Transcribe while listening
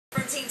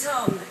mighty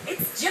Tom.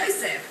 It's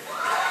Joseph.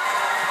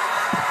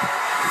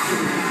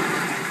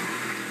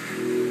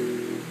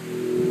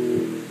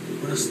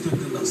 When I stood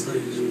on that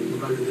stage, the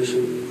Bag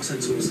Edition, I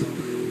said to myself,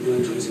 you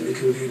know, Joseph, you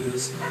can do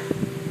this.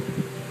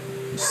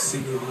 Just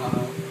sing your heart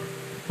out.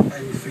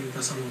 Anything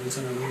that someone will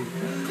turn around.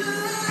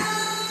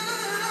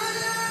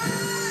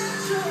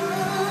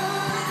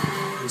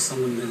 And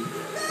someone did.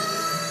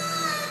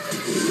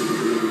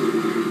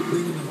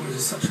 Being in the Voice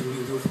is such a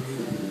big deal for me.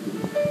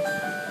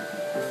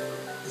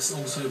 It's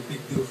also a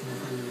big deal for my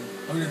family.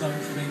 I only done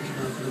it for thinking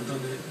I could have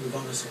done it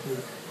without their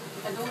support.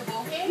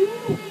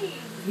 Yay!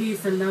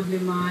 He's a lovely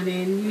man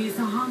and he's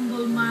a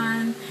humble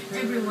man.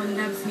 Everyone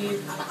loves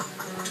him.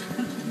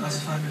 As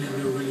a family,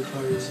 we're really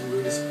close and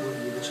really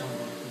supportive of each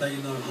other.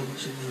 They know how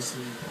much it means to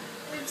me.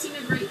 We've seen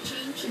a great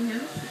change in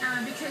him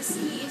because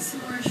he is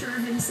more sure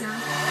of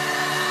himself.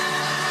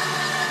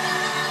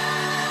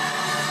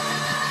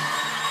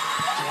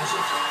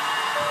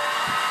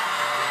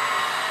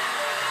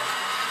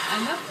 I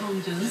love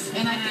Tom Jones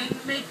and I can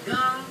make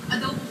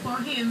adobo for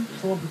him.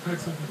 Someone prepared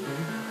something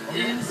for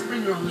you? And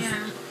spring rolls.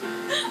 Yeah,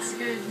 it's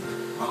good.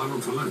 Well, I'm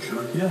on for lunch,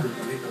 huh? Yeah.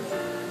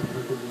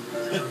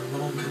 My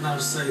mum can now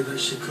say that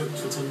she cooked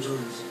for Tom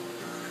Jones.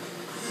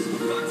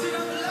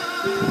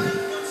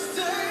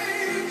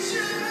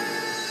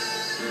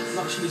 I'm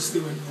actually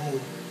still in awe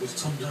with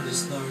Tom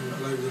Jones known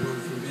all over the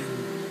world for being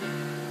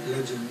a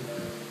legend.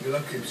 You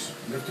love kids.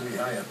 You have to be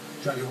higher.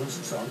 Jackie wants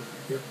some song.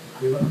 Yeah.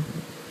 You will?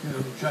 You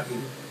know, Jackie.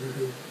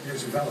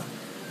 Yes, a fella.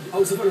 I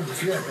was a very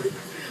yeah, but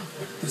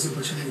this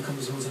opportunity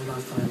comes once in a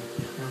lifetime.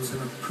 And I was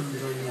going to prove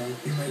that, you know,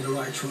 he made the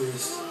right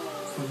choice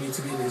for me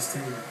to be in his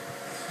team.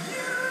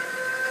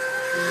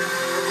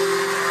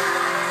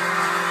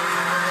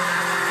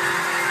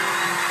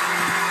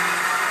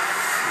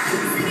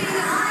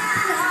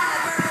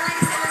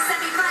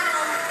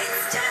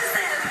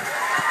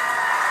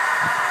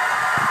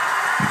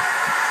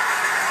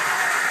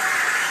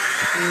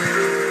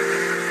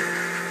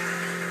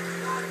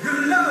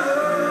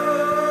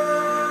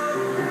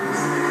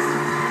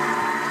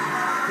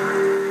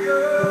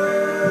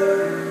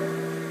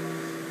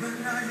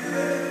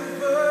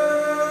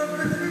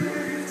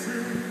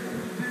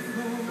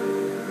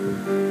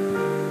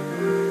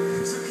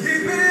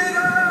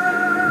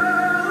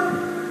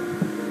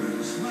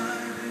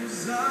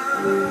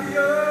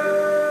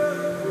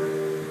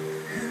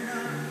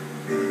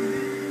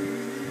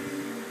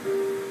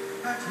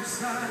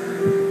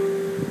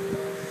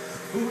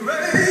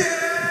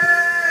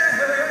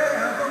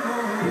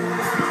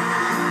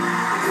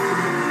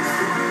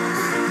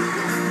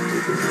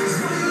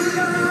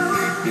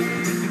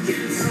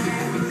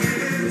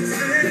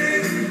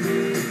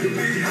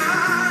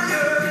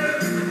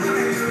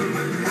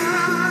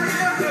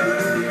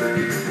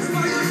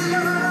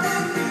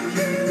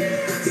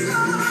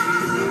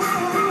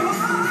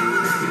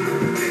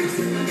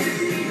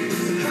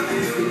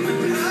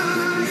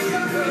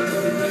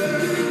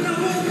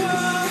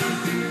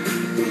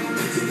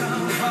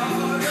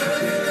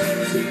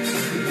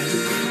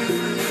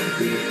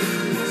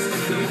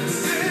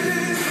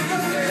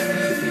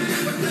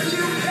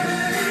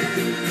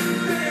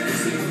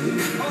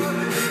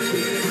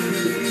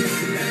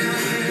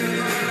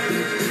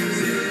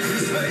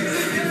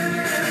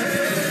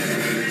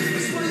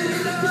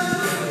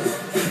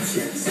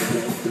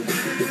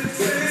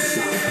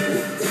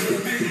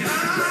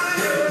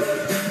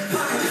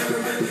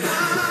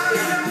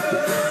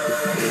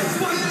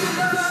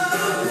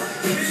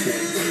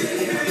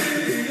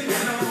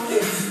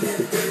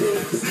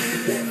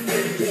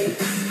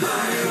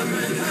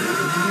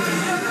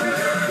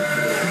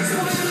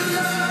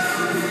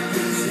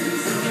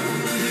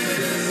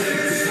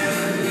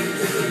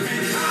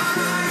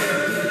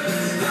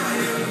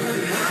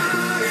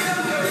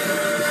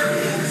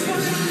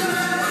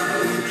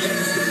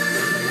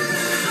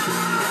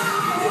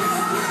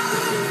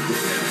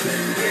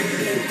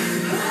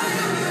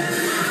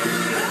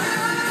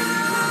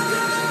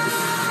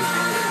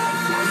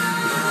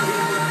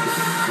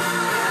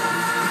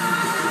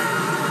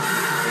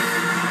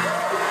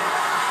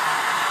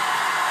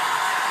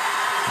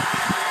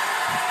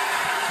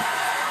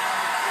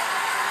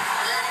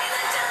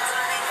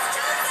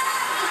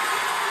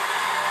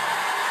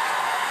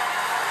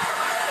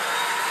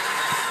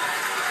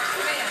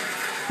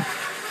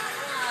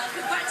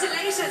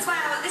 Congratulations,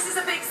 wow, this is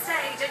a big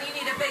stage and you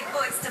need a big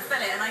voice to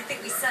fill it, and I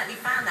think we certainly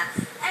found that.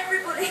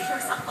 Everybody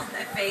was up on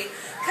their feet,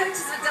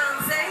 coaches were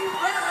dancing.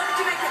 Well, what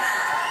did you make of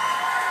that?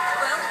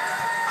 Well?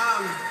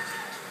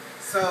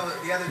 So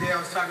the other day I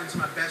was talking to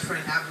my best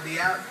friend Apple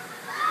Diab,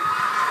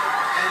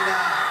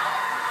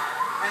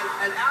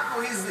 and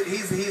Apple,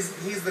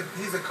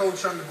 he's a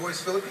coach on The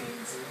Voice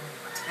Philippines,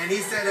 and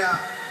he said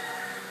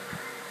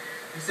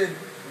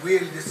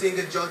Will, the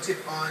singer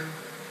Joseph on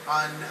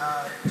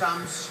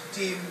Tom's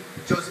team,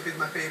 Joseph is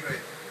my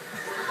favorite.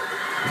 And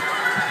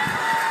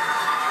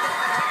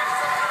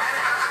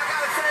I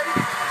gotta say,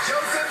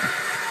 Joseph,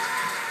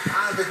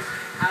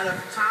 out of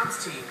Tom's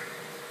team,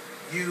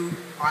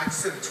 I just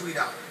sent a tweet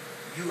out.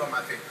 You are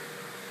my favorite.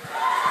 Oh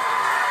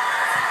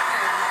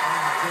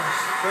my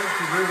gosh. Thank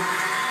you very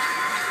much.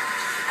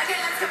 Okay,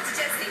 let's come to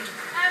Jessie.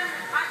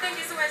 I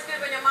think it's always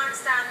good when your mic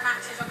stand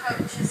matches your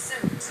coach's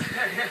suit.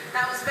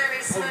 That was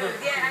very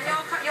smooth. Yeah, and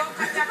your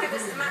coat jacket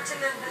was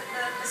matching the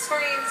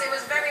screams. It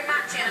was very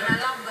matching, and I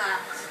love that.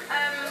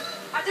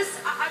 I just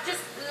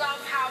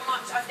love how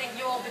much I think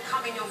you're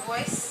becoming your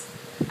voice.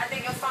 I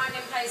think you're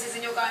finding places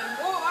and you're going,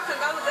 whoa, I can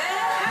go there.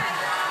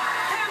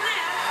 Hey, I'm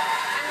there.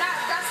 And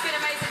that's been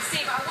amazing to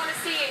see. But I want to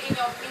see it in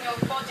your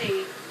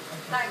body.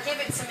 Like,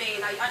 give it to me.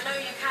 Like, I know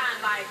you can.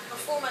 Like,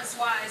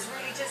 performance-wise,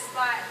 really just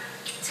like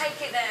take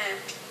it there.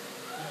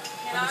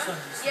 You know?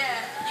 Yeah.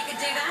 You can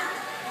do that?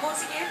 More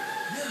to give?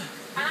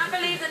 Yeah. And I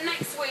believe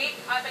next week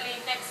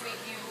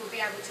you will be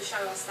able to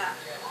show us that.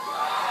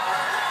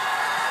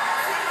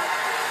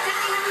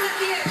 Danny, how was that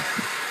for you?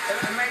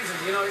 Amazing,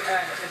 you know,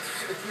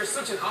 you're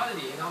such an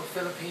oddity, you know,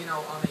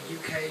 Filipino on a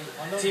UK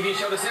TV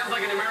show that sounds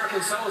like an American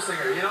soul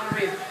singer, you know what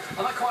I mean?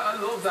 And I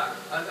love that,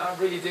 I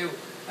really do.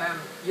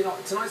 You know,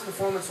 tonight's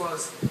performance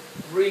was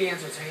really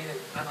entertaining,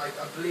 and I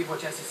believe what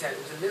Jessie said,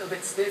 it was a little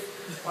bit stiff,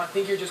 but I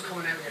think you're just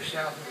coming out of your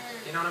shell.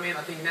 You know what I mean?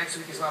 I think next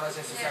week as well, as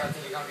Jessie said, I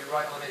think you're going to be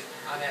right on it,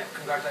 and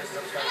congratulations,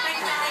 that was great. Thank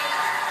you, Danny.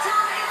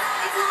 Tom,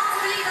 it's hard to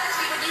believe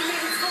actually when you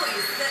hear his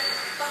voice that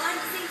behind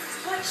the scenes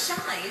he's quite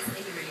shy, isn't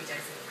he really,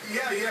 Joseph?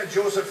 Yeah,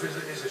 Joseph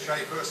is a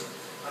shy person.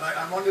 And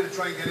I wanted to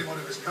try and get him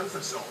out of his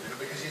comfort zone, you know,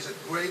 because he's a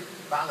great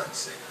ballad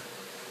singer.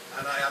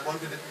 And I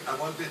wanted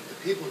the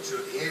people to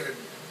hear him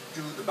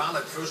do the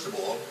ballad first of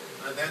all,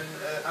 and then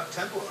up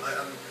tempo.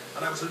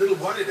 And I was a little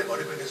worried about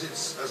it because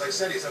it's, as I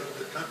said, he's out of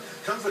the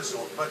comfort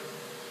zone.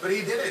 But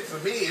he did it for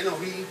me, you know.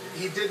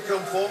 He did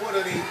come forward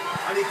and he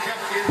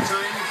kept in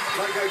time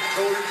like I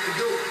told him to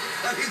do,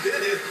 and he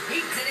did it.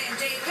 He did it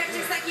indeed.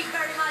 Coaches, thank you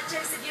very much,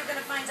 Joseph. You're going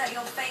to find out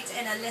your fate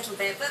in a little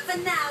bit, but for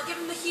now, give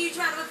him a huge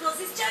round of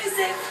applause. It's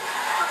Joseph.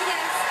 Up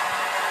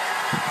against